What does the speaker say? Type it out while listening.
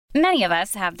Many of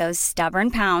us have those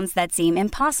stubborn pounds that seem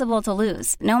impossible to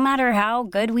lose, no matter how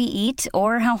good we eat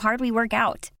or how hard we work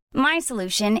out. My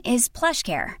solution is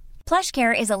PlushCare.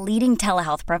 PlushCare is a leading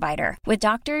telehealth provider with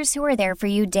doctors who are there for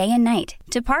you day and night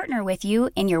to partner with you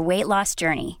in your weight loss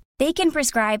journey. They can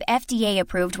prescribe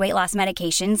FDA-approved weight loss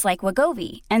medications like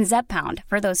Wegovy and Zepbound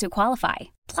for those who qualify.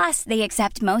 Plus, they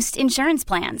accept most insurance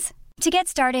plans. To get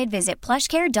started, visit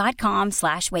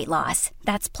plushcare.com/weightloss.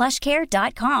 That's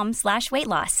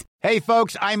plushcare.com/weightloss. Hey,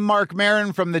 folks, I'm Mark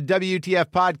Maron from the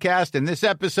WTF Podcast, and this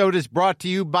episode is brought to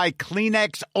you by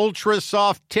Kleenex Ultra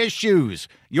Soft Tissues,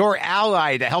 your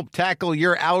ally to help tackle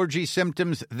your allergy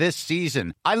symptoms this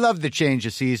season. I love the change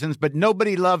of seasons, but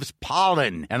nobody loves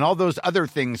pollen and all those other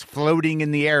things floating in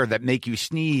the air that make you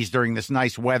sneeze during this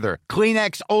nice weather.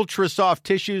 Kleenex Ultra Soft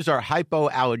Tissues are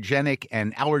hypoallergenic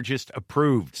and allergist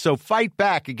approved, so fight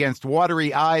back against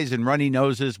watery eyes and runny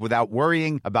noses without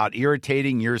worrying about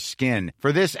irritating your skin.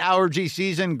 For this allergy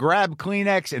season, grab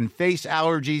Kleenex and face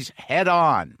allergies head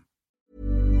on.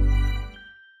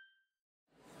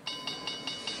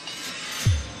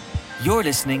 You're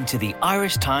listening to the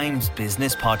Irish Times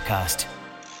Business Podcast.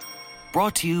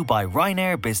 Brought to you by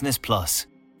Ryanair Business Plus.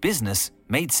 Business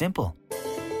made simple.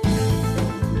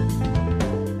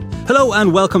 Hello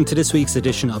and welcome to this week's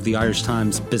edition of the Irish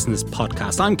Times Business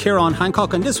Podcast. I'm Ciarán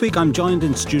Hancock, and this week I'm joined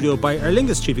in studio by Aer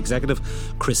Lingus Chief Executive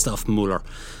Christoph Muller.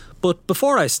 But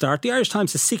before I start, the Irish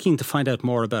Times is seeking to find out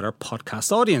more about our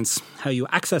podcast audience, how you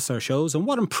access our shows and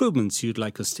what improvements you'd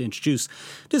like us to introduce.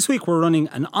 This week we're running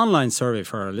an online survey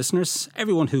for our listeners.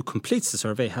 Everyone who completes the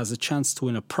survey has a chance to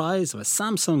win a prize of a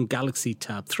Samsung Galaxy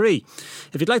Tab 3.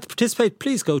 If you'd like to participate,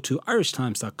 please go to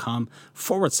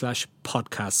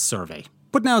irishtimes.com/podcast survey.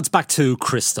 But now it's back to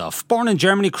Christoph. Born in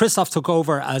Germany, Christoph took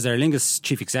over as Aer Lingus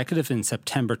Chief Executive in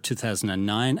September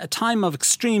 2009, a time of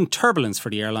extreme turbulence for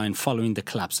the airline following the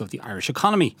collapse of the Irish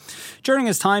economy. During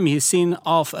his time, he has seen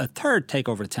off a third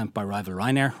takeover attempt by rival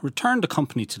Ryanair, returned the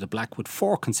company to the black with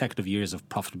 4 consecutive years of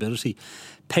profitability,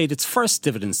 paid its first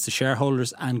dividends to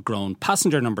shareholders and grown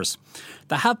passenger numbers.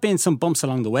 There have been some bumps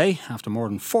along the way. After more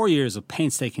than 4 years of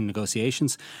painstaking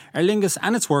negotiations, Aer Lingus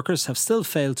and its workers have still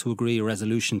failed to agree a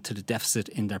resolution to the deficit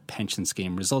in their pension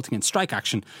scheme, resulting in strike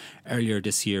action earlier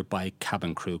this year by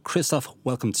cabin crew. Christoph,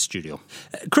 welcome to studio.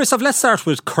 Christoph, let's start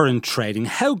with current trading.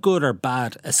 How good or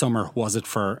bad a summer was it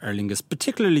for Aer Lingus,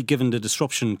 particularly given the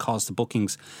disruption caused to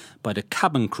bookings by the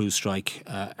cabin crew strike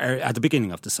at the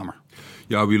beginning of the summer?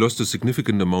 Yeah, we lost a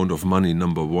significant amount of money,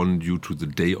 number one, due to the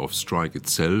day of strike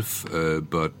itself,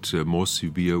 but more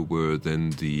severe were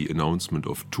then the announcement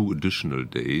of 2 additional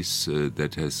days.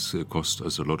 That has cost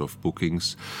us a lot of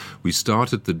bookings. We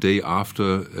started the day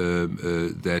after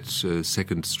that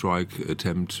second strike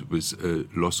attempt with a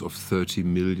loss of 30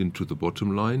 million to the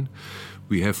bottom line.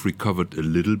 We have recovered a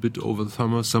little bit over the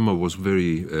summer. Summer was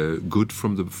very good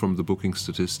from the booking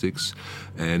statistics,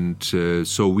 and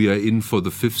so we are in for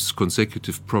the 5th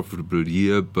consecutive profitable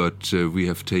year. But we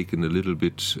have taken a little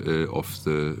bit off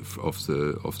the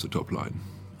top line.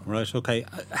 Right. Okay.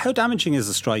 How damaging is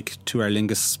the strike to Aer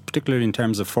Lingus, particularly in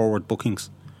terms of forward bookings?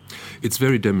 It's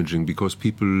very damaging because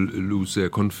people lose their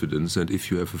confidence, and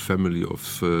if you have a family of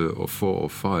 4 or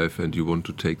 5 and you want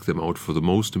to take them out for the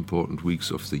most important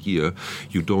weeks of the year,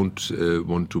 you don't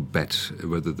want to bet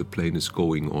whether the plane is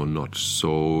going or not.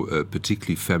 So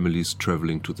particularly families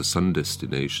traveling to the sun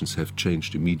destinations have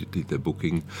changed immediately their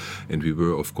booking, and we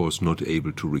were of course not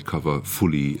able to recover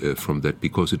fully from that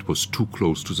because it was too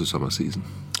close to the summer season.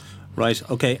 Right,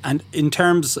 okay. And in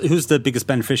terms, who's the biggest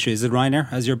beneficiary? Is it Ryanair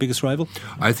as your biggest rival?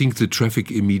 I think the traffic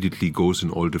immediately goes in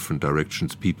all different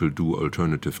directions. People do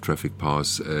alternative traffic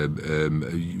paths.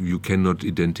 You cannot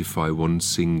identify one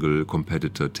single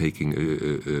competitor taking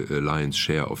a lion's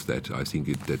share of that. I think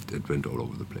it went all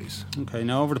over the place. Okay,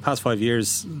 now over the past 5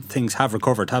 years, things have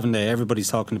recovered, haven't they? Everybody's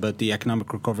talking about the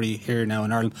economic recovery here now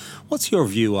in Ireland. What's your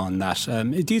view on that?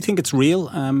 Do you think it's real?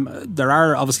 There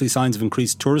are obviously signs of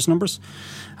increased tourist numbers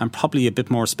and probably a bit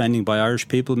more spending by Irish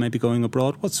people maybe going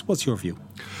abroad. What's your view?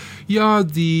 Yeah,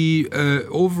 the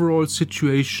overall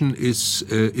situation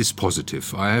is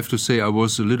positive. I have to say I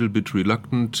was a little bit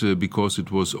reluctant because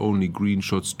it was only green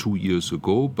shots 2 years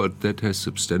ago, but that has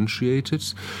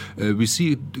substantiated. We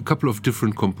see a couple of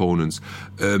different components.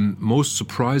 Most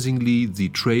surprisingly, the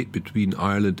trade between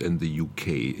Ireland and the UK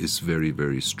is very,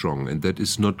 very strong, and that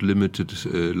is not limited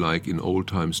like in old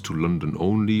times to London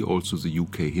only. Also the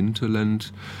UK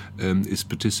hinterland is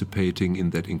participating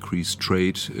in that increased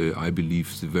trade. I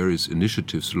believe the various various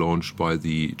initiatives launched by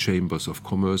the chambers of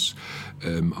commerce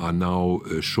are now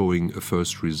showing a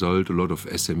first result. A lot of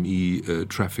SME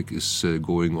traffic is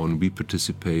going on. We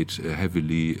participate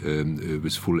heavily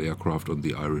with full aircraft on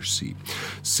the Irish Sea.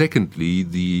 Secondly,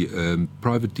 the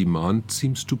private demand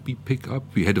seems to be pick up.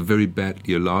 We had a very bad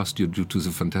year last year due to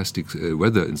the fantastic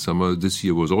weather in summer. This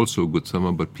year was also a good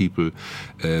summer, but people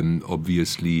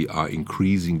obviously are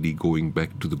increasingly going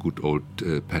back to the good old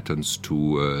patterns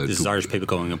to... This is Irish people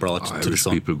going abroad to the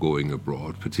sun. Irish people going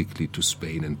abroad, particularly to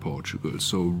Spain and Portugal.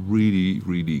 So really,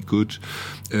 really good.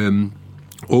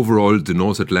 Overall, the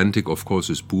North Atlantic, of course,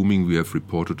 is booming. We have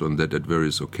reported on that at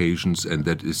various occasions, and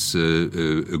that is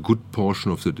a good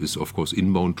portion of that is, of course,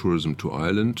 inbound tourism to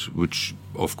Ireland, which,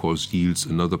 of course, yields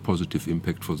another positive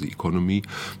impact for the economy.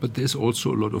 But there's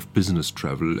also a lot of business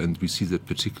travel, and we see that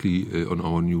particularly on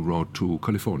our new route to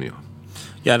California.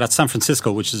 Yeah, that's San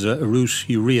Francisco, which is a route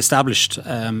you re-established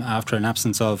after an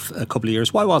absence of a couple of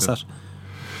years. Why was that?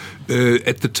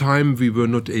 At the time, we were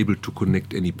not able to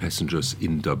connect any passengers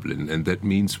in Dublin, and that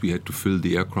means we had to fill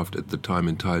the aircraft at the time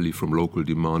entirely from local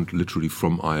demand, literally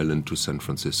from Ireland to San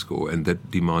Francisco, and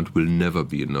that demand will never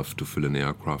be enough to fill an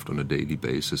aircraft on a daily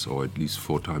basis or at least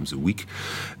 4 times a week.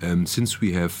 Since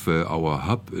we have our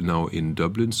hub now in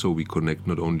Dublin, so we connect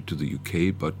not only to the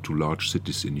UK but to large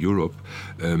cities in Europe,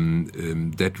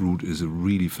 that route is a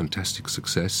really fantastic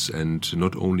success, and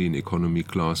not only in economy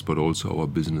class but also our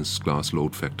business class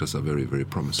load factors are very, very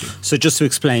promising. So just to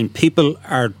explain, people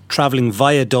are travelling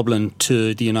via Dublin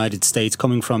to the United States,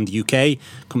 coming from the UK,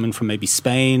 coming from maybe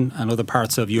Spain and other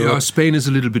parts of Europe. Yeah, Spain is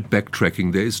a little bit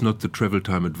backtracking. There is not the travel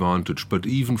time advantage, but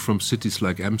even from cities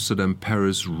like Amsterdam,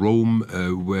 Paris, Rome,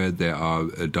 where there are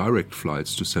direct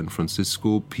flights to San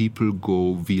Francisco, people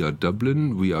go via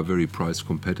Dublin. We are very price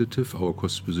competitive. Our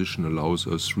cost position allows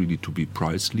us really to be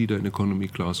price leader in economy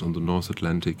class on the North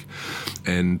Atlantic,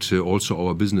 and also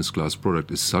our business class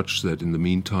product is such that in the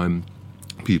meantime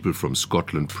people from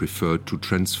Scotland prefer to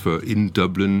transfer in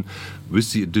Dublin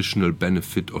with the additional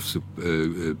benefit of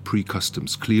the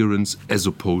pre-customs clearance, as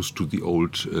opposed to the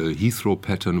old Heathrow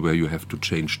pattern where you have to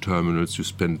change terminals, you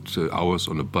spend hours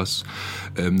on a bus.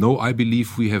 No, I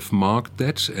believe we have marked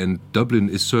that, and Dublin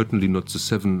is certainly not the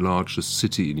 7th largest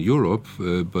city in Europe,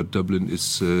 but Dublin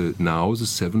is now the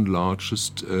 7th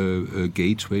largest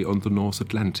gateway on the North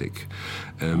Atlantic.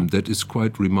 That is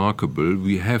quite remarkable.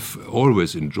 We have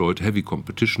always enjoyed heavy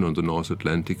competition on the North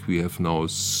Atlantic. We have now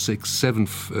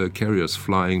 6-7 carriers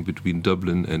flying between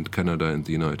Dublin and Canada and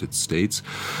the United States.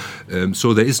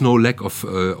 So there is no lack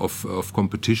of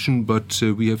competition, but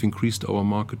we have increased our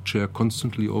market share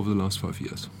constantly over the last 5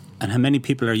 years. And how many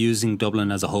people are using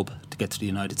Dublin as a hub to get to the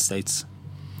United States?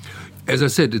 As I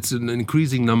said, it's an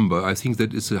increasing number. I think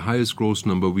that is the highest growth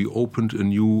number. We opened a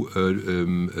new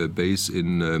base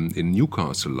in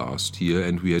Newcastle last year,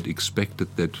 and we had expected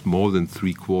that more than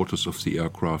 3/4 of the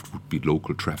aircraft would be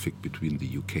local traffic between the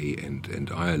UK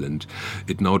and Ireland.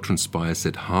 It now transpires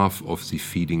that half of the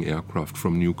feeding aircraft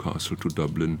from Newcastle to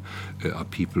Dublin are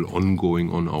people ongoing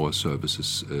on our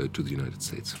services to the United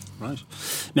States. Right.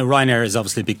 Now, Ryanair is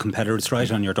obviously a big competitor. It's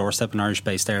right on your doorstep, an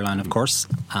Irish-based airline, of course.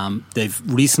 They've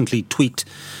recently tweaked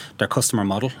their customer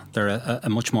model. They're a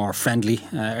much more friendly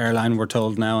airline, we're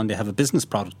told now, and they have a business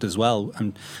product as well.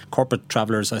 And corporate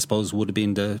travellers, I suppose, would have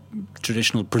been the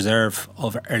traditional preserve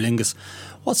of Aer Lingus.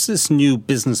 What's this new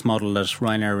business model that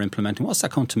Ryanair are implementing? What's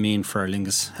that going to mean for Aer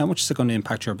Lingus? How much is it going to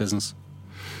impact your business?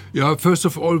 Yeah, first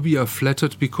of all, we are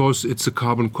flattered because it's a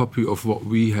carbon copy of what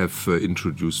we have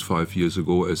introduced 5 years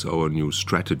ago as our new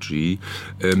strategy.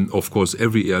 Of course,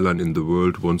 every airline in the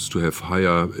world wants to have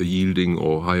higher yielding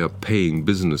or higher paying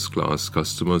business class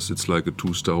customers. It's like a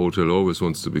 2-star hotel always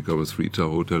wants to become a 3-star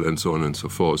hotel, and so on and so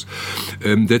forth.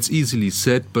 That's easily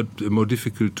said, but more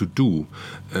difficult to do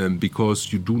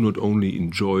because you do not only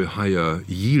enjoy higher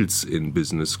yields in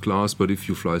business class, but if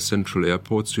you fly central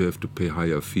airports, you have to pay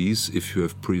higher fees. If you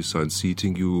have pre-assigned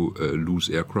seating, you lose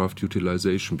aircraft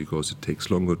utilization because it takes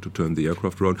longer to turn the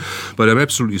aircraft around. But I'm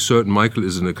absolutely certain, Michael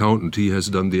is an accountant, he has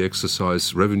done the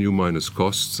exercise revenue minus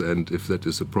costs, and if that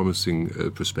is a promising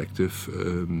perspective,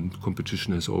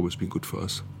 competition has always been good for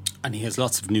us. And he has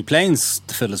lots of new planes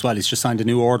to fill as well. He's just signed a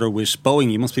new order with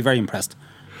Boeing. You must be very impressed.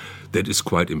 That is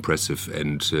quite impressive.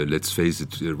 And let's face it,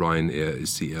 Ryanair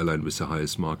is the airline with the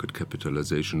highest market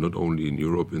capitalization, not only in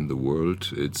Europe, in the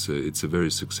world. It's a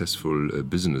very successful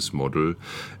business model.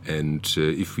 And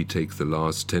if we take the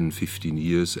last 10, 15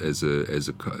 years as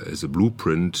a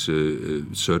blueprint,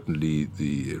 certainly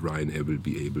the Ryanair will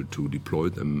be able to deploy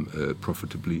them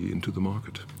profitably into the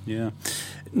market. Yeah.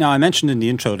 Now, I mentioned in the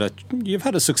intro that you've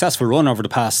had a successful run over the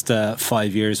past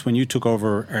 5 years. When you took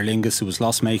over Aer Lingus, it was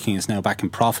loss-making, is now back in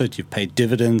profit. You've paid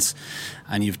dividends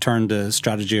and you've turned the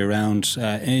strategy around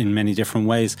in many different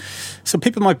ways. So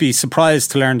people might be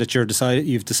surprised to learn that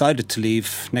you've decided to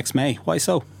leave next May. Why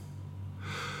so?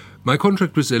 My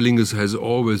contract with Aer Lingus has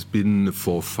always been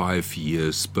for 5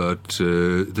 years, but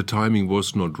the timing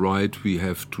was not right. We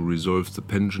have to resolve the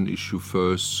pension issue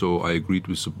first, so I agreed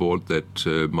with the board that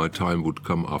my time would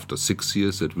come after 6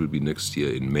 years. That will be next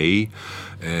year in May,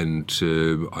 and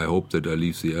I hope that I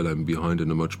leave the airline behind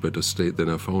in a much better state than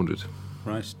I found it.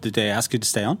 Right. Did they ask you to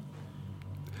stay on?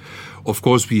 Of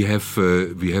course, we have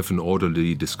an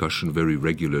orderly discussion very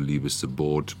regularly with the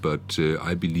board, but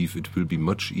I believe it will be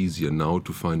much easier now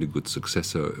to find a good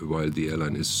successor while the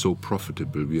airline is so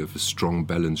profitable. We have a strong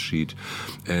balance sheet.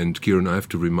 And Kieran, I have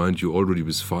to remind you, already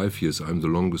with 5 years, I'm the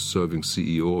longest serving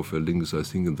CEO of Aer Lingus, I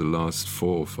think, in the last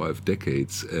 4 or 5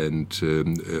 decades. And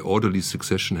orderly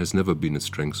succession has never been a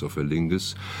strength of Aer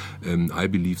Lingus. I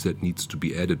believe that needs to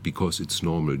be added because it's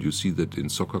normal. You see that in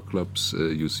soccer clubs,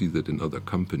 you see that in other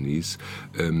companies.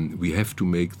 We have to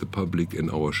make the public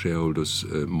and our shareholders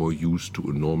more used to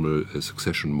a normal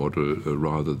succession model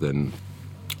rather than,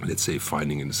 let's say,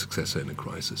 finding a successor in a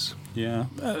crisis. Yeah.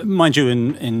 Mind you,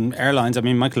 in airlines, I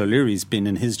mean, Michael O'Leary's been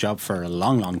in his job for a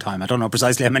long, long time. I don't know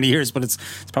precisely how many years, but it's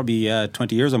probably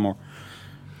 20 years or more.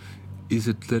 Is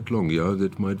it that long? Yeah,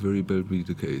 that might very well be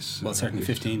the case. Well, certainly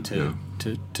 15 to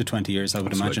 20 years, I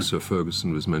would imagine. It's like Sir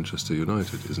Ferguson with Manchester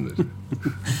United, isn't it?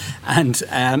 And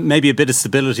maybe a bit of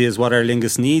stability is what Aer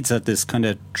Lingus needs at this kind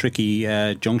of tricky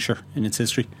juncture in its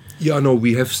history. Yeah, no,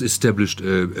 we have established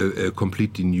a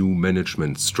completely new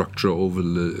management structure over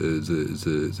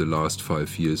the last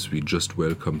 5 years. We just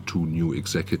welcomed 2 new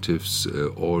executives,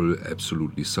 all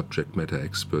absolutely subject matter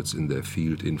experts in their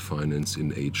field, in finance,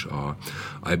 in HR.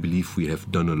 I believe we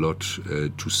have done a lot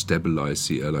to stabilize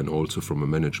the airline also from a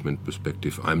management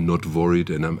perspective. I'm not worried,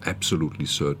 and I'm absolutely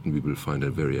certain we will find a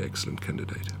very excellent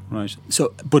candidate. Right.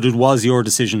 So, but it was your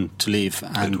decision to leave.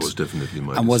 And it was definitely my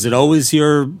decision. And was it always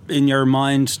in your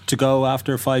mind to go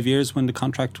after 5 years when the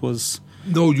contract was?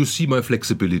 No, you see my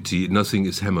flexibility. Nothing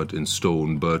is hammered in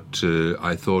stone, but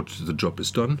I thought the job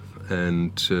is done,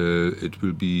 and it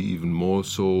will be even more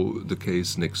so the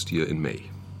case next year in May.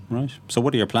 Right. So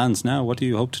what are your plans now? What do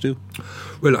you hope to do?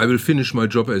 Well, I will finish my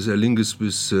job as Aer Lingus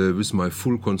with my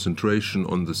full concentration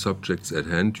on the subjects at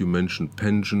hand. You mentioned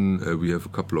pension. We have a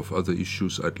couple of other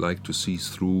issues I'd like to see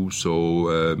through.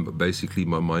 So basically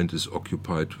my mind is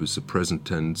occupied with the present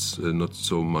tense, not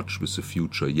so much with the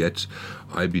future yet.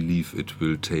 I believe it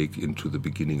will take into the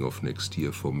beginning of next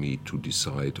year for me to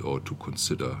decide or to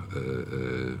consider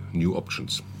new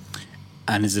options.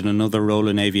 And is it another role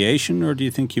in aviation, or do you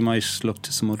think you might look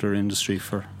to some other industry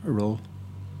for a role?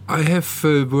 I have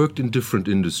worked in different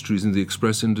industries, in the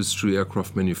express industry,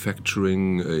 aircraft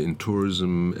manufacturing, in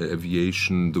tourism,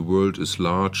 aviation. The world is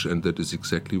large, and that is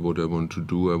exactly what I want to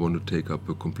do. I want to take up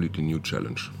a completely new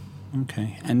challenge.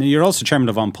 Okay. And you're also chairman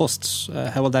of An Post.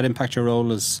 How will that impact your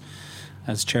role as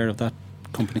chair of that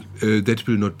company? That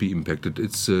will not be impacted.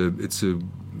 It's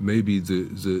maybe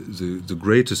the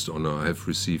greatest honor I have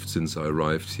received since I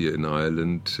arrived here in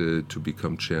Ireland, to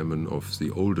become chairman of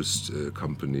the oldest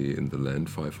company in the land,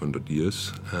 500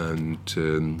 years. And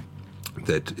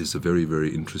that is a very,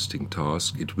 very interesting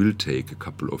task. It will take a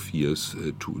couple of years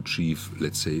to achieve,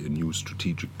 let's say, a new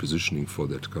strategic positioning for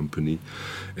that company.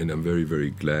 And I'm very,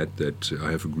 very glad that I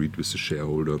have agreed with the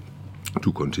shareholder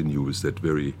to continue with that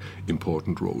very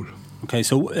important role. Okay,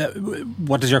 so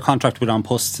what is your contract with An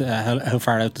Post? How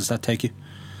far out does that take you?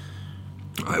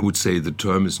 I would say the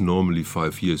term is normally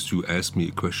 5 years. You ask me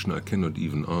a question I cannot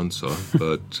even answer.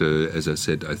 But as I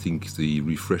said, I think the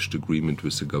refreshed agreement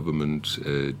with the government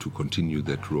to continue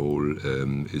that role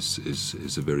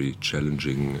is a very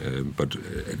challenging, but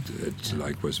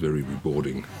likewise very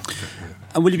rewarding.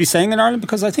 And will you be staying in Ireland?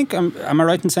 Because I think, am I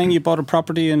right in saying you bought a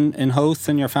property in Howth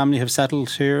and your family have settled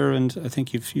here, and I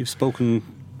think you've spoken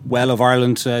well of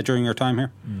Ireland during your time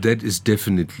here? That is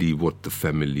definitely what the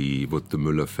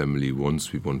Müller family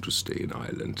wants. We want to stay in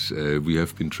Ireland. We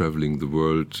have been traveling the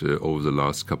world over the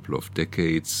last couple of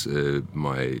decades.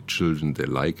 My children, they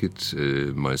like it.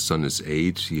 My son is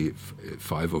 8.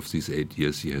 5 of these 8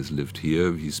 years he has lived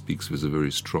here. He speaks with a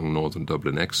very strong Northern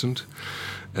Dublin accent.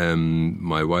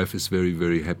 My wife is very,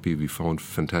 very happy. We found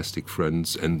fantastic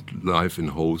friends, and life in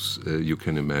Howth, you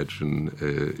can imagine,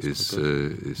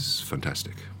 is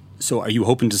fantastic. So are you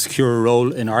hoping to secure a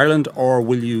role in Ireland, or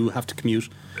will you have to commute?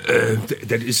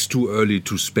 That is too early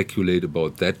to speculate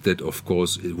about that. That, of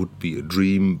course, it would be a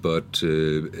dream, but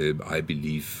I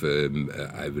believe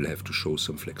I will have to show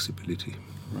some flexibility.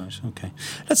 Right, okay.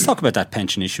 Let's talk about that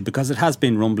pension issue, because it has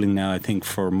been rumbling now, I think,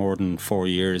 for more than 4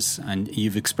 years, and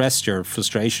you've expressed your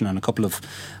frustration on a couple of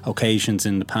occasions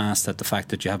in the past at the fact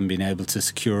that you haven't been able to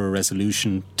secure a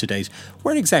resolution to date.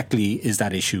 Where exactly is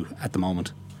that issue at the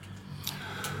moment?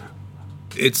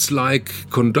 It's like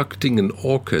conducting an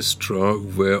orchestra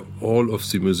where all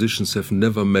of the musicians have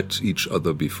never met each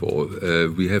other before.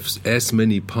 We have as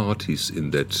many parties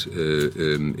in that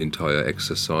entire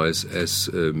exercise as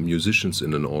musicians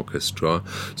in an orchestra.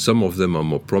 Some of them are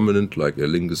more prominent, like Aer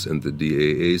Lingus and the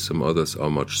DAA. Some others are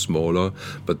much smaller,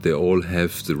 but they all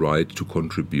have the right to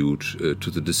contribute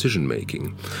to the decision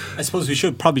making. I suppose we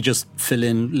should probably just fill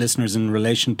in listeners in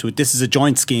relation to it. This is a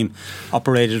joint scheme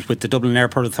operated with the Dublin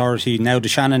Airport Authority, now the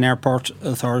Shannon Airport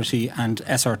Authority, and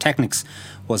SR Technics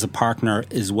was a partner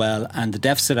as well. And the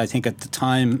deficit, I think at the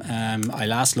time I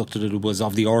last looked at it, was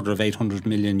of the order of €800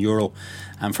 million.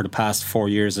 And for the past 4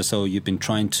 years or so, you've been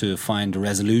trying to find a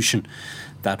resolution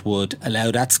that would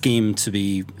allow that scheme to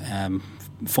be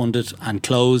funded and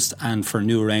closed, and for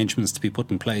new arrangements to be put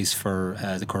in place for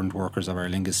the current workers of Aer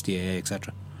Lingus, DAA,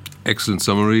 etc. Excellent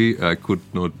summary. I could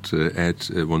not add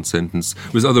one sentence.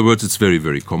 With other words, it's very,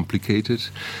 very complicated.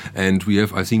 And we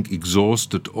have, I think,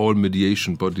 exhausted all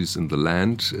mediation bodies in the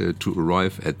land to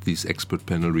arrive at this expert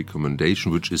panel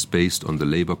recommendation, which is based on the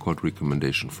Labour Court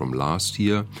recommendation from last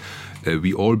year.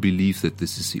 We all believe that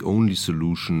this is the only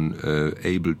solution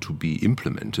able to be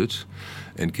implemented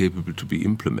and capable to be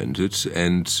implemented.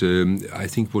 And I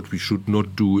think what we should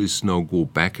not do is now go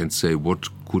back and say what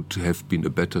could have been a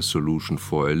better solution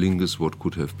for Aer Lingus, what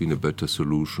could have been a better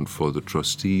solution for the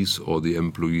trustees or the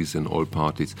employees and all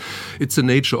parties. It's the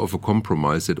nature of a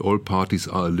compromise that all parties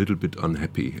are a little bit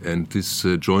unhappy, and this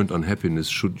joint unhappiness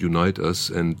should unite us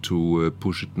and to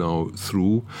push it now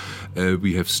through.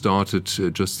 We have started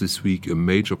just this week a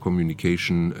major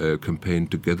communication campaign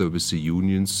together with the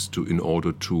unions in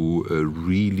order to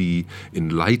really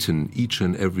enlighten each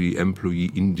and every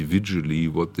employee individually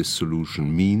what this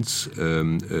solution means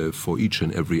for each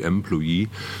and every employee.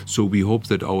 So we hope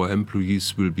that our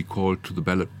employees will be called to the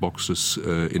ballot boxes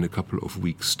in a couple of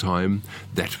weeks' time.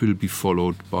 That will be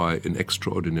followed by an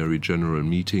extraordinary general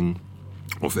meeting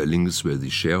of Aer Lingus, where the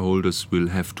shareholders will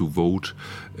have to vote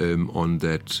on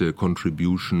that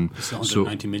contribution. It's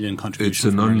 190 million contribution.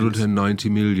 It's 190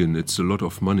 million. It's a lot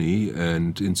of money,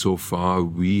 and insofar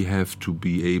we have to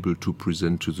be able to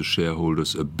present to the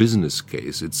shareholders a business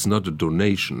case. It's not a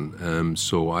donation.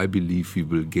 So I believe we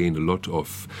will gain a lot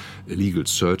of legal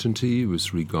certainty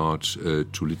with regard to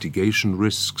litigation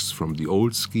risks from the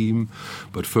old scheme.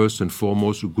 But first and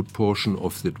foremost, a good portion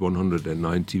of that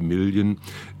 190 million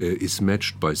is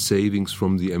matched by savings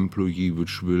from the employee,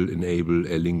 which will enable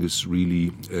Aer Lingus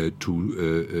really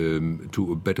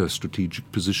to a better strategic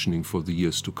positioning for the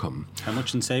years to come. How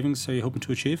much in savings are you hoping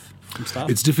to achieve from staff?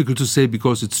 It's difficult to say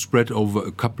because it's spread over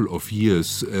a couple of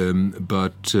years,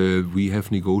 but we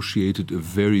have negotiated a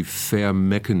very fair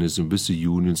mechanism with the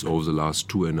unions over the last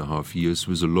 2.5 years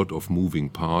with a lot of moving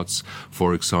parts.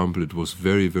 For example, it was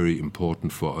very, very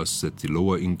important for us that the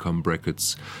lower income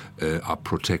brackets are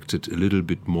protected a little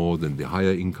bit more than the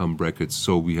higher income brackets.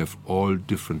 So we have all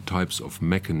different types of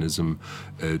mechanism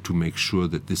to make sure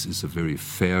that this is a very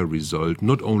fair result,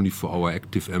 not only for our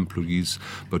active employees,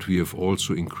 but we have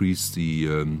also increased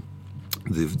the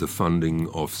funding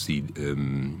of the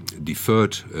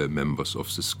deferred members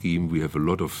of the scheme. We have a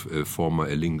lot of former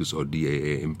Aer Lingus or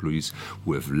DAA employees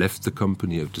who have left the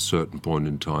company at a certain point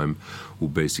in time, who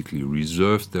basically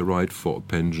reserved their right for a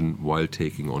pension while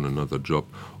taking on another job.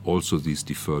 Also, these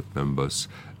deferred members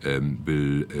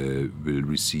will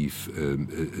receive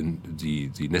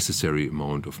the necessary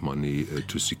amount of money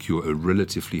to secure a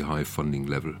relatively high funding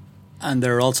level. And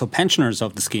there are also pensioners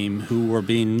of the scheme who were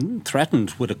being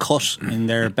threatened with a cut in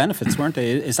their benefits, weren't they?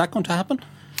 Is that going to happen?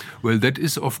 Well, that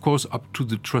is, of course, up to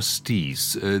the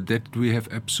trustees. That we have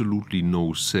absolutely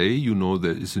no say. You know,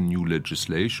 there is a new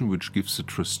legislation which gives the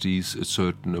trustees a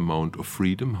certain amount of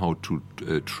freedom how to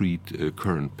treat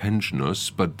current pensioners,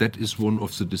 but that is one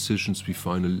of the decisions which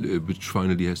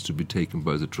finally has to be taken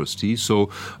by the trustees. So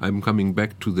I'm coming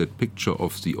back to that picture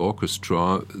of the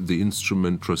orchestra. The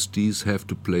instrument trustees have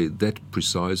to play that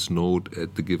precise note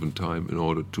at the given time in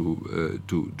order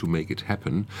to make it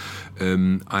happen.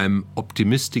 I'm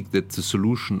optimistic that the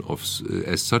solution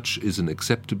as such is an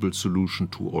acceptable solution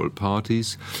to all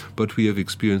parties, but we have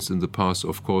experienced in the past,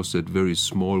 of course, that very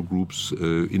small groups,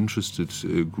 interested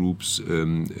groups,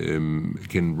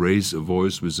 can raise a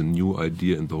voice with a new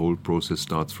idea, and the whole process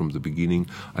starts from the beginning.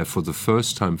 I, for the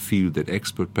first time, feel that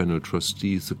expert panel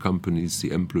trustees, the companies,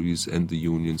 the employees, and the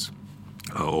unions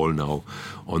are all now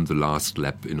on the last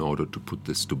lap in order to put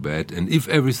this to bed. And if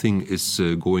everything is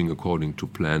going according to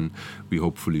plan, we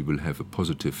hopefully will have a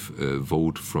positive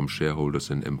vote from shareholders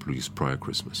and employees prior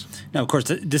Christmas. Now, of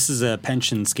course, this is a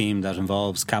pension scheme that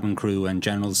involves cabin crew and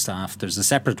general staff. There's a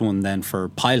separate one then for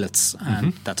pilots,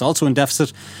 and that's also in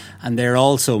deficit. And they're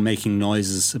also making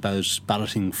noises about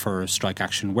balloting for strike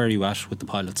action. Where are you at with the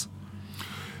pilots?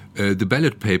 The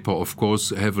ballot paper, of course,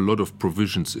 have a lot of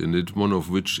provisions in it, one of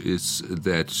which is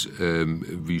that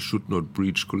we should not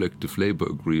breach collective labor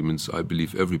agreements. I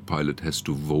believe every pilot has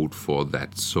to vote for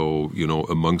that. So, you know,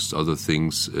 amongst other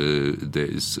things,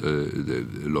 there is a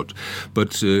lot.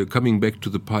 But coming back to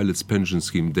the pilots' pension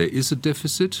scheme, there is a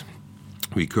deficit.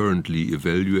 We currently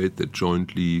evaluate that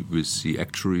jointly with the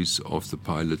actuaries of the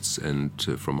pilots and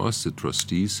from us, the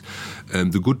trustees.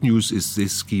 The good news is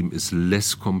this scheme is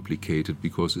less complicated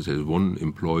because it has one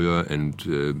employer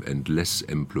and less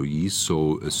employees,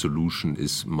 so a solution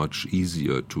is much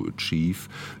easier to achieve.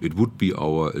 It would be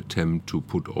our attempt to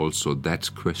put also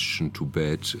that question to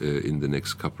bed in the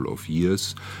next couple of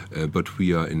years, but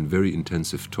we are in very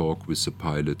intensive talk with the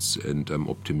pilots, and I'm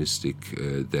optimistic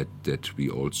that we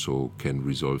also can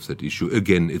resolve that issue.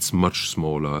 Again, it's much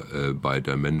smaller by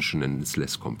dimension and it's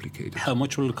less complicated. How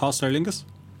much will it cost Aer Lingus?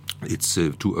 It's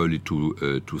too early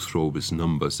to throw with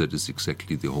numbers. That is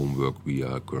exactly the homework we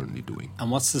are currently doing. And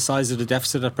what's the size of the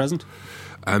deficit at present?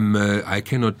 I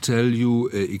cannot tell you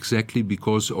exactly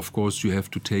because, of course, you have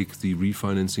to take the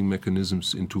refinancing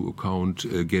mechanisms into account.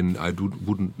 Again, I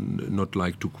wouldn't not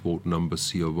like to quote numbers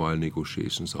here while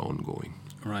negotiations are ongoing.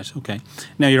 Right, okay.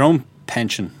 Now, your own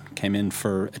pension came in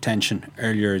for attention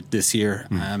earlier this year.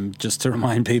 Just to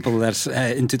remind people that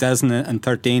in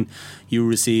 2013 you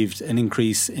received an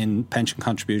increase in pension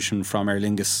contribution from Aer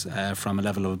Lingus from a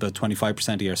level of about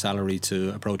 25% of your salary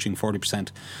to approaching 40%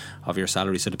 of your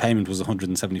salary. So the payment was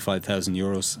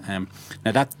 €175,000.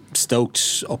 Now that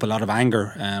stoked up a lot of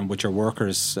anger with your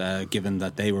workers, given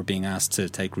that they were being asked to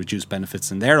take reduced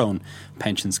benefits in their own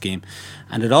pension scheme.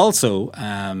 And it also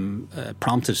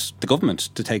prompted the government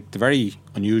to take the very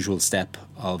unusual step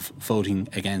of voting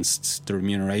against the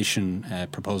remuneration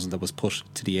proposal that was put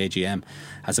to the AGM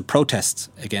as a protest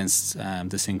against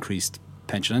this increased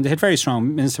pension. And they had very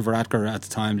strong, Minister Varadkar at the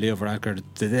time, Leo Varadkar,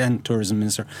 the then tourism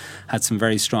minister, had some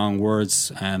very strong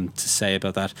words to say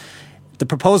about that. The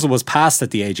proposal was passed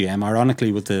at the AGM,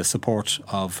 ironically with the support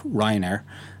of Ryanair,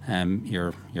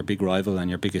 your big rival and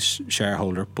your biggest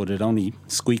shareholder, but it only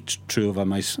squeaked through, if I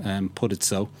might put it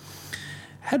so.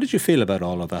 How did you feel about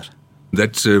all of that?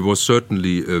 That was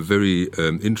certainly a very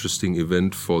interesting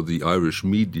event for the Irish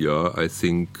media. I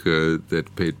think that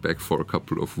paid back for a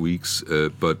couple of weeks.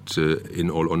 But in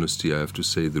all honesty, I have to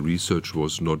say the research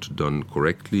was not done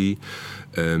correctly.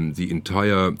 The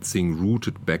entire thing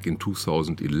rooted back in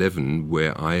 2011,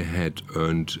 where I had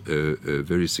earned a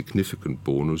very significant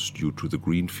bonus due to the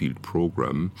Greenfield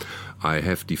program. I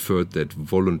have deferred that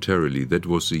voluntarily. That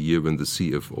was the year when the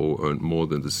CFO earned more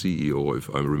than the CEO, if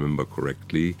I remember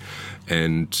correctly.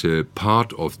 And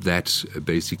part of that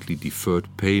basically deferred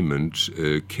payment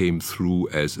came through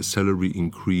as a salary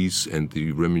increase, and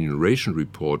the remuneration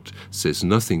report says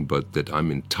nothing but that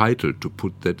I'm entitled to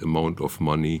put that amount of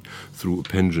money through a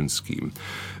pension scheme.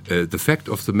 The fact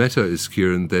of the matter is,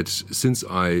 Kieran, that since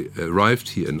I arrived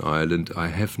here in Ireland, I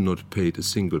have not paid a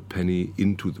single penny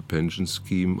into the pension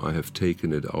scheme. I have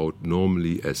taken it out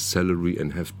normally as salary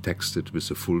and have taxed it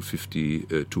with a full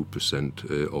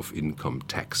 52% of income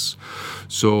tax.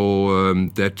 So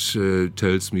that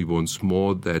tells me once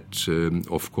more that,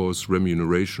 of course,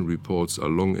 remuneration reports are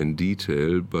long and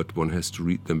detailed, but one has to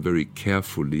read them very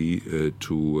carefully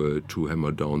to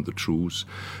hammer down the truth.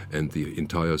 And the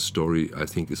entire story, I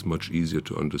think, is much easier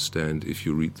to understand if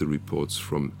you read the reports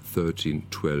from 13,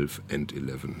 12 and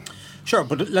 11. Sure,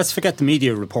 but let's forget the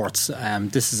media reports.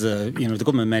 This is the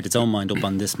government made its own mind up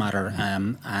on this matter.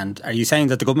 And are you saying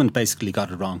that the government basically got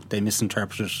it wrong? They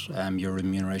misinterpreted your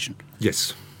remuneration?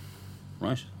 Yes.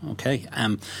 Right, okay.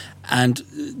 And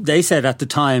they said at the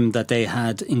time that they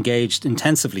had engaged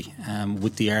intensively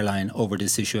with the airline over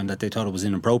this issue and that they thought it was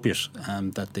inappropriate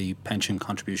that the pension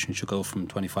contribution should go from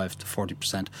 25 to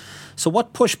 40%. So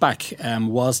what pushback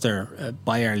was there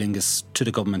by Aer Lingus to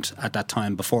the government at that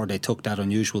time before they took that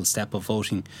unusual step of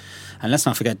voting? And let's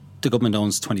not forget, the government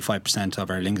owns 25% of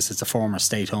Aer Lingus. It's a former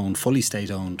state-owned, fully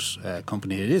state-owned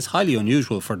company. It is highly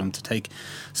unusual for them to take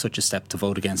such a step to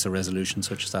vote against a resolution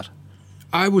such as that.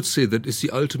 I would say that is the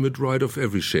ultimate right of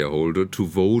every shareholder to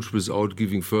vote without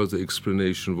giving further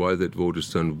explanation why that vote is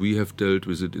done. We have dealt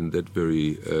with it in that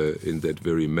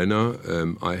very manner.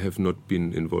 I have not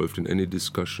been involved in any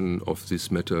discussion of this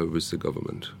matter with the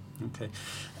government. Okay.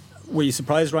 Were you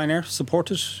surprised Ryanair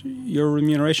supported your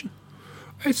remuneration?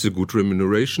 It's a good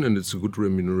remuneration and it's a good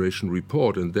remuneration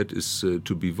report, and that is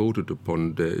to be voted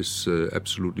upon. There is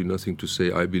absolutely nothing to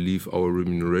say. I believe our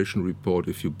remuneration report,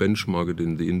 if you benchmark it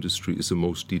in the industry, is the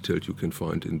most detailed you can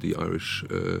find in the Irish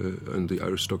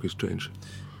Stock Exchange.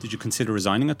 Did you consider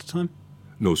resigning at the time?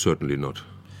 No, certainly not.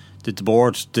 Did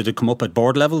it come up at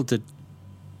board level? Did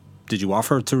you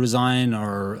offer to resign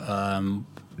or...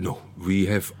 No, we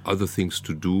have other things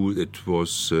to do. It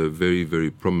was very, very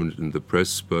prominent in the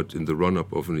press, but in the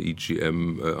run-up of an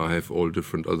EGM, I have all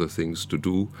different other things to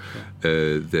do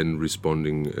than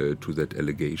responding to that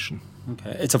allegation.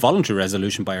 Okay, it's a voluntary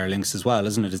resolution by Aer Lingus as well,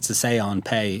 isn't it? It's a say on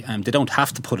pay. They don't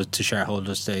have to put it to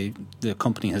shareholders. The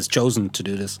company has chosen to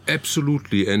do this.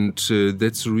 Absolutely, and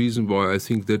that's the reason why I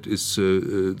think that is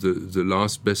the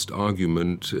last best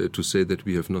argument to say that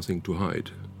we have nothing to hide.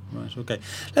 Right, okay.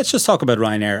 Let's just talk about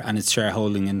Ryanair and its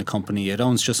shareholding in the company. It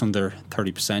owns just under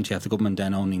 30%. You have the government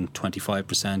then owning 25%.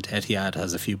 Etihad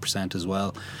has a few percent as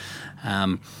well.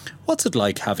 What's it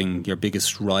like having your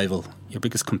biggest rival, your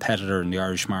biggest competitor in the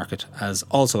Irish market, as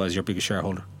your biggest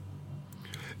shareholder?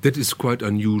 That is quite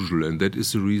unusual, and that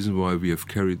is the reason why we have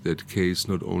carried that case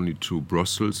not only to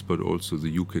Brussels, but also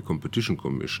the UK Competition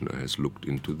Commissioner has looked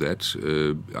into that.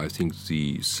 I think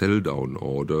the sell-down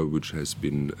order, which has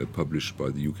been published by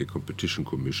the UK Competition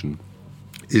Commission,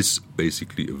 is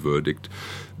basically a verdict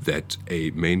that a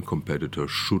main competitor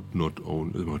should not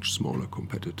own a much smaller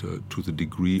competitor to the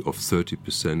degree of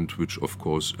 30%, which, of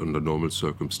course, under normal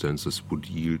circumstances would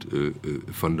yield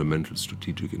a fundamental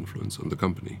strategic influence on the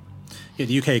company. Yeah,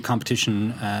 the UK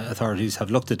competition authorities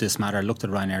have looked at this matter, looked at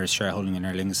Ryanair's shareholding in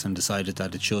Aer Lingus and decided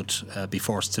that it should be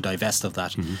forced to divest of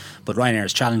that. Mm-hmm. But Ryanair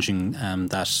is challenging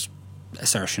that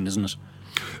assertion, isn't it?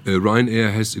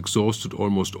 Ryanair has exhausted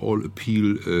almost all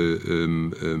appeal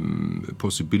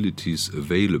possibilities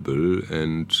available,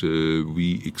 and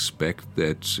we expect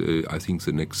that I think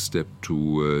the next step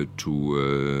to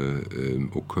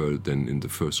occur then in the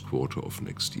first quarter of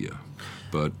next year.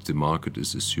 But the market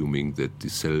is assuming that the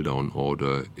sell-down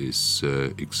order is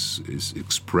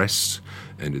expressed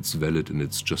and it's valid, and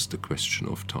it's just a question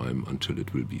of time until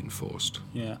it will be enforced.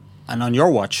 Yeah, and on your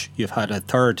watch, you've had a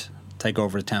third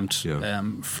takeover attempt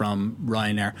from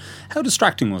Ryanair. How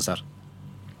distracting was that?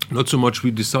 Not so much.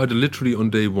 We decided literally on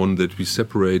day one that we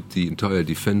separate the entire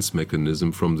defense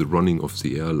mechanism from the running of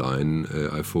the airline.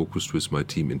 I focused with my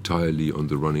team entirely on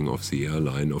the running of the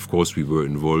airline. Of course, we were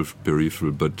involved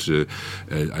peripheral, but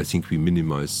I think we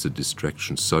minimized the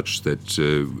distraction such that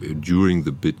during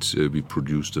the bid we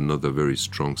produced another very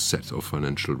strong set of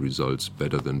financial results,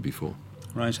 better than before.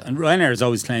 Right, and Ryanair has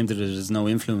always claimed that it has no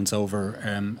influence over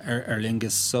Aer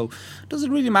Lingus. So does it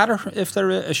really matter if they're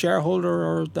a shareholder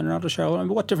or they're not a shareholder? I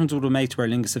mean, what difference would it make to Aer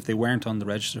Lingus if they weren't on the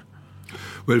register?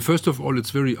 Well, first of all, it's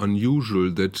very unusual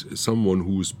that someone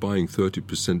who is buying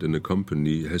 30% in a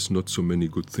company has not so many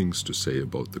good things to say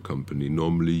about the company.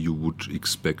 Normally, you would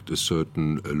expect a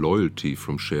certain loyalty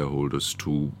from shareholders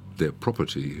to their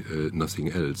property,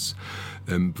 nothing else.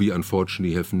 We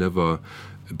unfortunately have never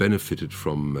benefited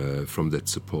from that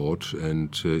support,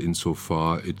 and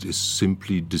insofar it is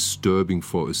simply disturbing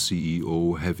for a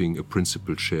CEO having a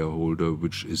principal shareholder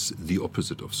which is the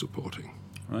opposite of supporting.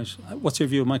 Right. What's your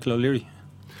view of Michael O'Leary?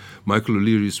 Michael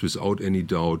O'Leary is without any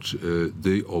doubt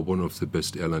one of the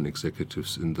best airline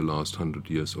executives in the last 100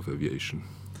 years of aviation.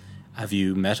 Have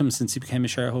you met him since he became a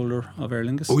shareholder of Aer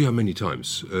Lingus? Oh yeah, many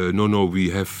times. No,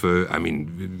 we have.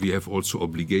 We have also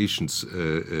obligations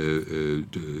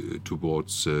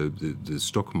towards the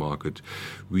stock market.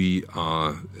 We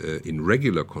are in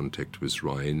regular contact with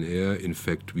Ryanair. In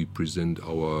fact, we present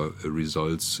our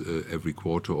results every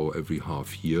quarter or every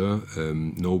half year.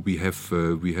 We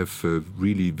have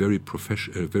really very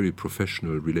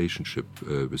professional relationship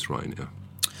with Ryanair.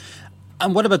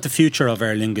 And what about the future of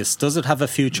Aer Lingus? Does it have a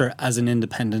future as an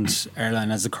independent airline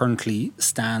as it currently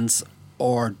stands,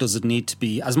 or does it need to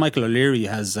be, as Michael O'Leary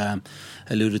has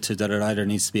alluded to, that it either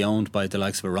needs to be owned by the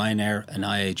likes of a Ryanair, an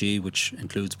IAG, which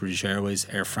includes British Airways,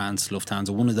 Air France,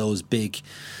 Lufthansa, one of those big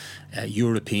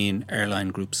European airline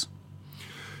groups?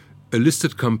 A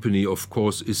listed company, of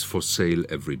course, is for sale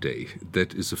every day.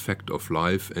 That is a fact of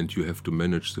life, and you have to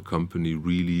manage the company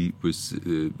really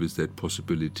with that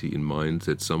possibility in mind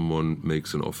that someone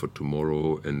makes an offer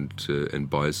tomorrow and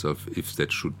buys up, if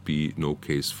that should be no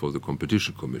case for the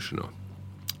competition commissioner.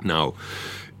 Now,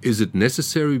 is it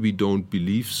necessary? We don't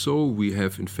believe so. We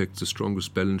have, in fact, the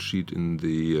strongest balance sheet in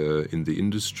the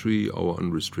industry. Our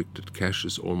unrestricted cash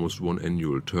is almost one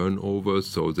annual turnover,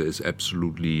 so there is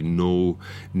absolutely no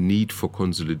need for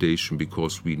consolidation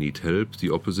because we need help.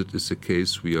 The opposite is the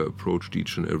case. We are approached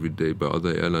each and every day by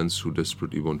other airlines who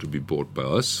desperately want to be bought by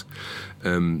us.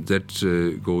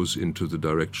 That goes into the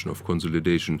direction of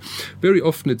consolidation. Very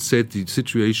often it's said the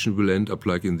situation will end up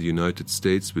like in the United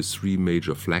States with 3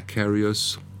 major flag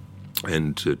carriers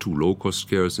and 2 low-cost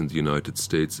carriers. In the United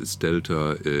States, it's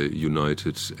Delta,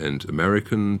 United and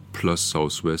American, plus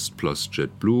Southwest, plus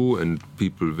JetBlue. And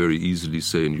people very easily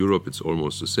say in Europe it's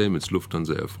almost the same. It's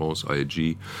Lufthansa, Air France,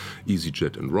 IAG,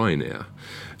 EasyJet and Ryanair.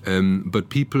 But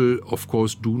people, of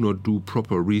course, do not do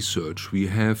proper research. We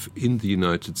have in the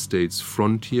United States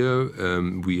Frontier,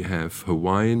 we have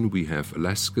Hawaiian, we have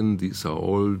Alaskan. These are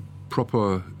all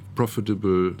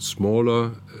profitable,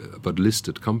 smaller, but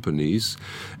listed companies,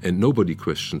 and nobody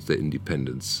questions their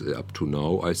independence up to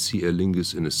now. I see Aer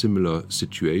Lingus in a similar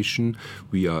situation.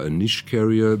 We are a niche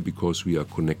carrier because we are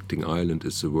connecting Ireland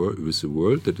with the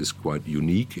world. That is quite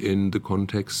unique in the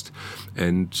context,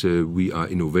 and we are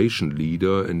innovation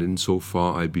leader, and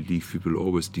insofar I believe we will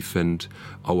always defend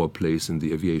our place in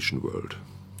the aviation world.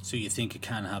 So you think it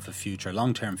can have a future,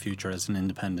 long-term future, as an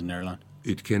independent airline?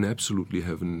 It can absolutely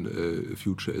have a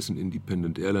future as an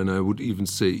independent airline. I would even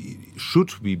say,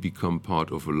 should we become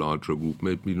part of a larger group,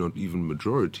 maybe not even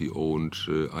majority owned,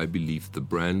 I believe the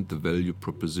brand, the value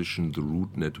proposition, the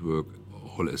route network,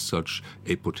 all as such,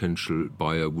 a potential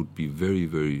buyer would be very,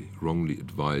 very wrongly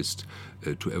advised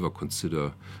to ever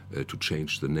consider to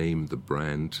change the name, the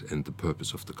brand, and the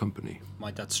purpose of the company.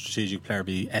 Might that strategic player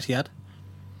be Etihad?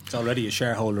 It's already a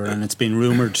shareholder, and it's been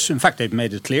rumoured. In fact, they've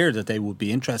made it clear that they would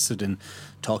be interested in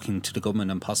talking to the government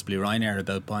and possibly Ryanair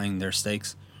about buying their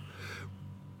stakes.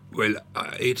 Well,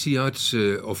 Etihad,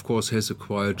 of course, has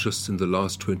acquired just in the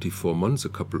last 24 months a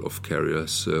couple of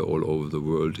carriers all over the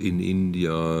world, in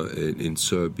India, in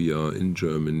Serbia, in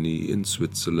Germany, in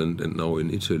Switzerland, and now in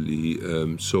Italy.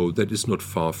 So that is not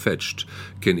far-fetched.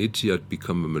 Can Etihad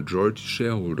become a majority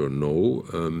shareholder? No.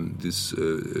 This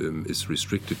is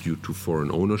restricted due to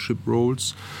foreign ownership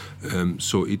rules.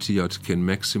 So Etihad can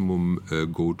maximum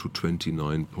go to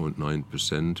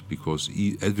 29.9% because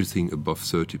everything above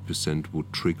 30%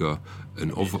 would trigger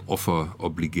an offer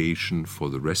obligation for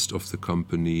the rest of the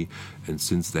company, and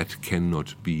since that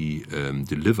cannot be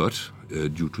delivered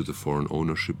due to the foreign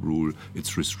ownership rule,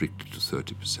 it's restricted to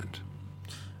 30%.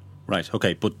 Right,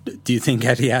 okay, but do you think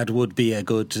Etihad would be a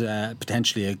good,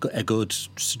 potentially a good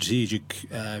strategic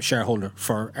shareholder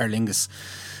for Aer Lingus,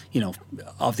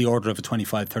 of the order of a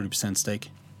 25-30%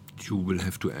 stake? You will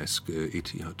have to ask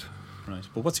Etihad. Right,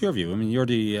 but what's your view? I mean, you're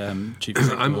the chief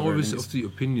executive. I'm always of the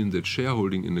opinion that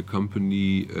shareholding in a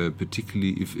company,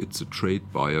 particularly if it's a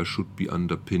trade buyer, should be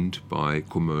underpinned by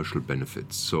commercial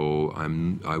benefits. So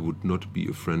I would not be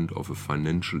a friend of a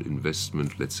financial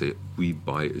investment. Let's say we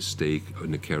buy a stake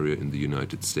in a carrier in the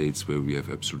United States where we have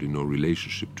absolutely no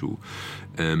relationship to.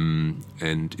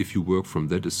 And if you work from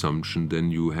that assumption, then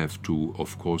you have to,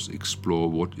 of course, explore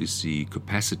what is the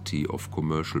capacity of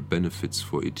commercial benefits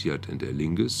for Etihad and Aer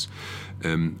Lingus.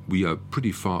 We are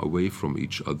pretty far away from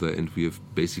each other, and we have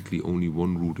basically only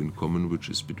one route in common, which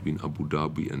is between Abu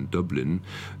Dhabi and Dublin.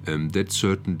 That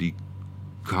certainly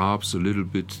carves a little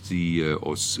bit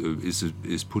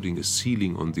is putting a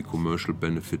ceiling on the commercial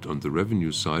benefit on the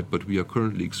revenue side, but we are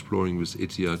currently exploring with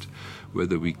Etihad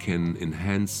whether we can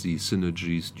enhance the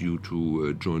synergies due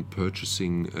to joint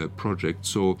purchasing projects.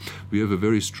 So we have a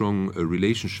very strong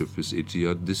relationship with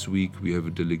Etihad. This week we have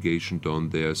a delegation down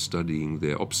there studying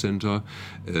their op center.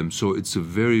 So it's a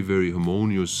very, very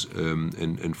harmonious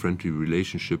and friendly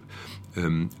relationship.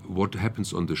 What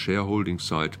happens on the shareholding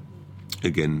side?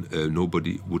 Again,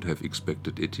 nobody would have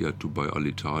expected Etihad to buy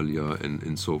Alitalia,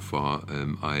 and so far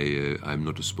I'm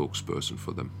not a spokesperson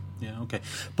for them. Yeah, okay.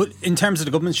 But in terms of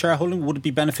the government shareholding, would it be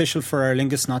beneficial for Aer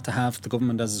Lingus not to have the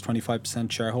government as a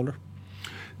 25% shareholder?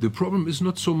 The problem is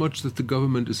not so much that the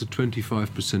government is a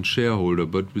 25% shareholder,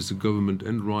 but with the government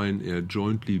and Ryanair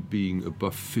jointly being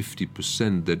above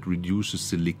 50%, that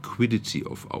reduces the liquidity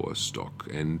of our stock.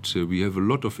 And we have a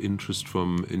lot of interest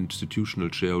from institutional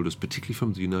shareholders, particularly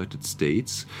from the United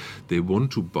States. They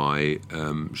want to buy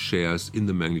shares in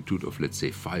the magnitude of, let's say,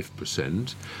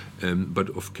 5%. But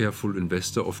a careful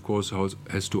investor, of course,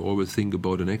 has to always think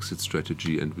about an exit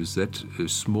strategy. And with that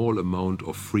small amount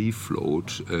of free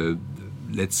float,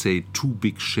 let's say two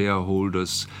big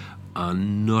shareholders are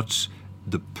not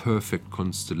the perfect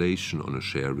constellation on a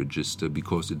share register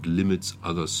because it limits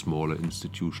other smaller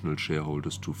institutional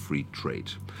shareholders to free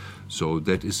trade. So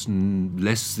that is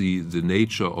less the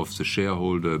nature of the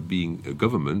shareholder being a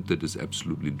government that is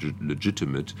absolutely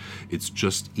legitimate. It's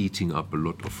just eating up a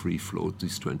lot of free float,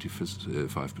 these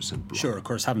 25% block. Sure, of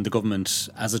course, having the government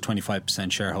as a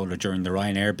 25% shareholder during the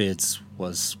Ryanair bids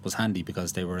was handy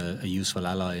because they were a useful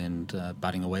ally in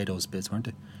batting away those bids, weren't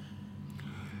they?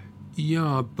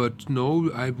 Yeah, but no,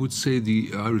 I would say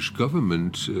the Irish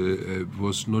government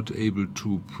was not able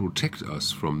to protect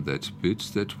us from that bid.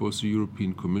 That was the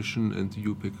European Commission and the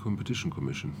European Competition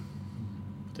Commission.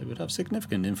 They would have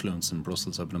significant influence in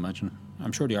Brussels, I would imagine.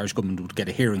 I'm sure the Irish government would get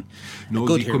a hearing. No,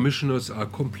 the commissioners are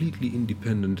completely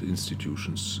independent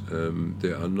institutions.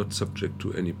 They are not subject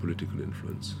to any political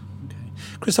influence.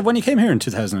 Christoph, when you came here in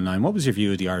 2009, what was your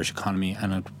view of the Irish economy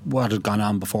and what had gone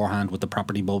on beforehand with the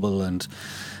property bubble and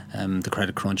the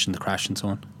credit crunch and the crash and so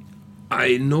on?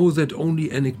 I know that only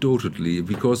anecdotally,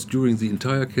 because during the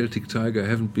entire Celtic Tiger I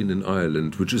haven't been in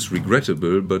Ireland, which is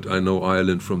regrettable, but I know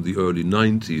Ireland from the early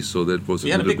 90s, so that was a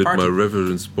little bit my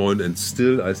reference point. And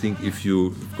still, I think if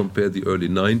you compare the early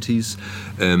 90s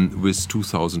with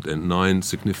 2009,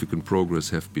 significant progress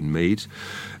have been made.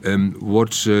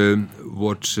 What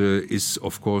is,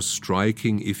 of course,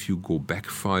 striking if you go back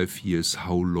 5 years,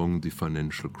 how long the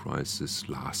financial crisis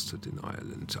lasted in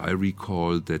Ireland. I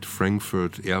recall that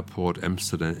Frankfurt Airport,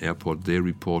 Amsterdam Airport, they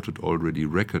reported already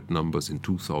record numbers in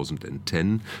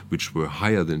 2010, which were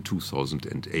higher than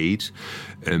 2008.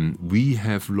 We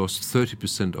have lost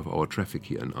 30% of our traffic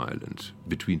here in Ireland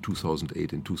between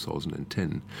 2008 and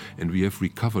 2010, and we have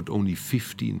recovered only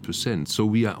 15%. So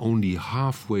we are only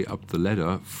halfway up the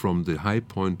ladder from the high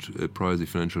point prior to the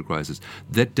financial crisis.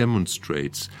 That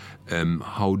demonstrates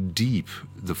how deep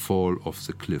the fall of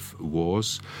the cliff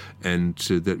was, and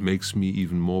that makes me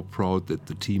even more proud that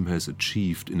the team has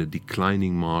achieved in a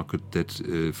declining market that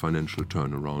financial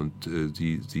turnaround.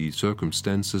 The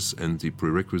circumstances and the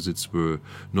prerequisites were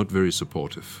not very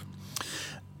supportive.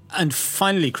 And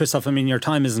finally, Christoph, I mean, your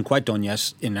time isn't quite done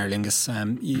yet in Aer Lingus.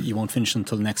 You won't finish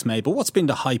until next May, but what's been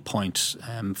the high point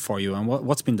for you and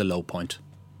what's been the low point?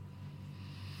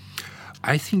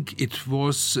 I think it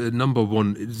was number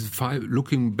one.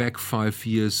 Looking back 5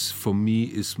 years for me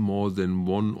is more than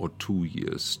 1 or 2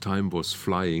 years. Time was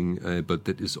flying, but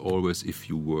that is always if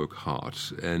you work hard.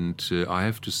 And I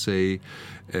have to say,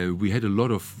 we had a lot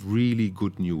of really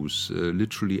good news.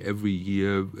 Literally every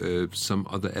year, some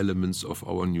other elements of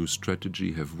our new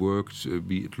strategy have worked,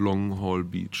 be it long haul,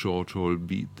 be it short haul,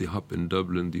 be it the hub in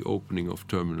Dublin, the opening of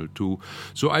Terminal 2.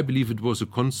 So I believe it was a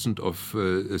constant of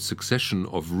a succession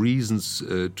of reasons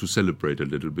to celebrate a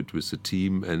little bit with the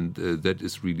team, and that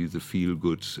is really the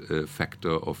feel-good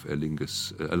factor of Aer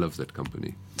Lingus. I love that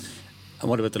company. And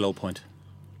what about the low point?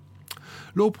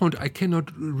 Low point, I cannot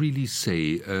really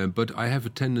say, but I have a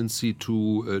tendency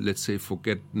to, let's say,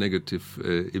 forget negative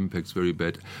impacts very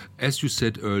bad. As you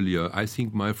said earlier, I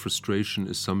think my frustration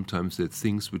is sometimes that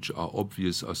things which are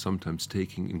obvious are sometimes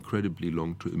taking incredibly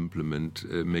long to implement,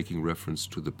 making reference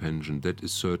to the pension. That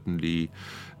is certainly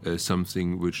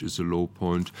something which is a low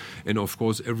point. And of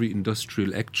course, every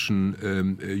industrial action,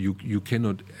 you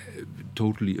cannot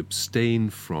totally abstain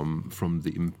from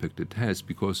the impact it has,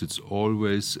 because it's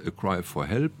always a cry for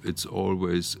help. It's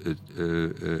always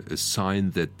a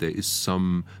sign that there is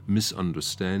some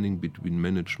misunderstanding between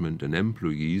management and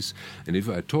employees. And if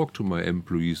I talk to my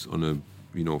employees on a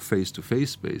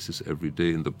face-to-face basis every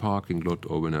day in the parking lot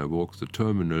or when I walk the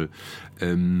terminal,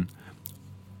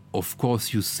 of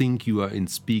course, you think you are in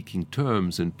speaking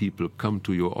terms, and people come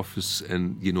to your office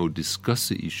and discuss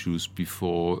the issues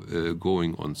before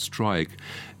going on strike,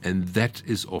 and that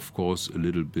is, of course, a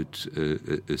little bit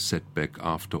a setback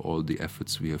after all the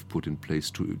efforts we have put in place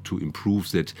to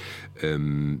improve that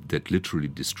literally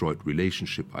destroyed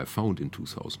relationship I found in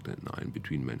 2009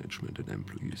 between management and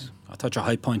employees. I thought your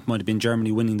high point might have been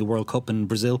Germany winning the World Cup in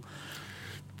Brazil.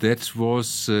 That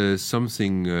was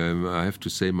something, I have to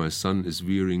say, my son is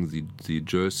wearing the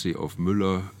jersey of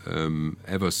Müller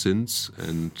ever since,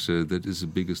 and that is the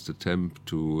biggest attempt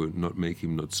to not make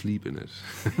him not sleep in it.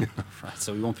 Right,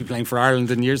 so we won't be playing for Ireland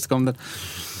in years to come then.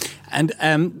 And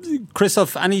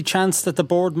Christoph, any chance that the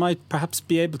board might perhaps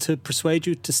be able to persuade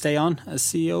you to stay on as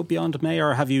CEO beyond May,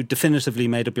 or have you definitively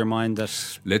made up your mind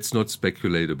that... Let's not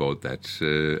speculate about that.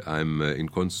 I'm in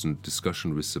constant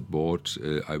discussion with the board.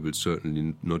 I will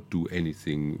certainly not do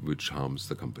anything which harms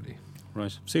the company.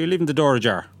 Right. So you're leaving the door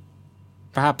ajar?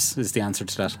 Perhaps is the answer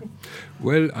to that.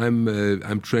 Well,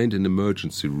 I'm trained in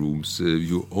emergency rooms.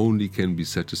 You only can be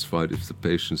satisfied if the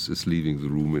patient is leaving the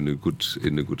room in a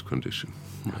good condition.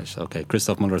 Right. Okay.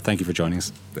 Christoph Müller, thank you for joining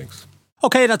us. Thanks.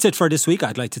 Okay, that's it for this week.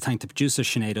 I'd like to thank the producer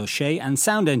Sinead O'Shea and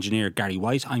sound engineer Gary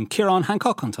White. I'm Ciarán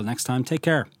Hancock. Until next time, take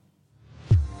care.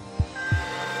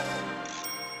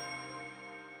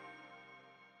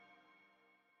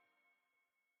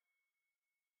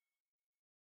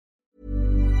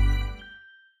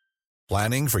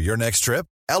 Planning for your next trip?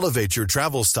 Elevate your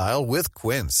travel style with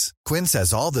Quince. Quince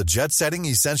has all the jet-setting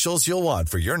essentials you'll want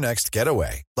for your next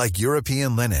getaway, like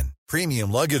European linen,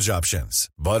 premium luggage options,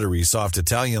 buttery soft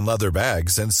Italian leather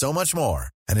bags, and so much more.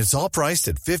 And it's all priced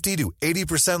at 50 to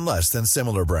 80% less than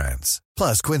similar brands.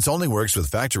 Plus, Quince only works with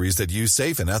factories that use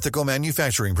safe and ethical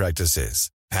manufacturing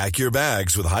practices. Pack your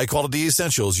bags with high-quality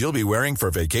essentials you'll be wearing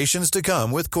for vacations to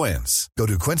come with Quince. Go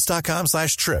to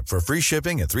quince.com/trip for free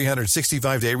shipping and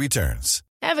 365-day returns.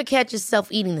 Ever catch yourself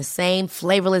eating the same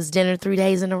flavorless dinner 3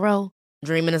 days in a row?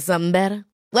 Dreaming of something better?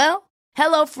 Well,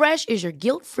 HelloFresh is your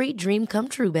guilt-free dream come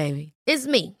true, baby. It's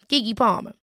me, Keke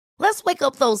Palmer. Let's wake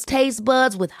up those taste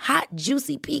buds with hot,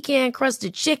 juicy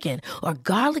pecan-crusted chicken or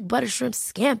garlic butter shrimp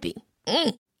scampi.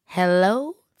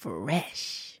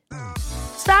 HelloFresh.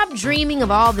 Stop dreaming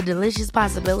of all the delicious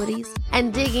possibilities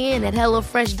and dig in at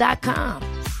HelloFresh.com.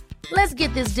 Let's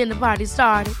get this dinner party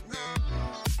started.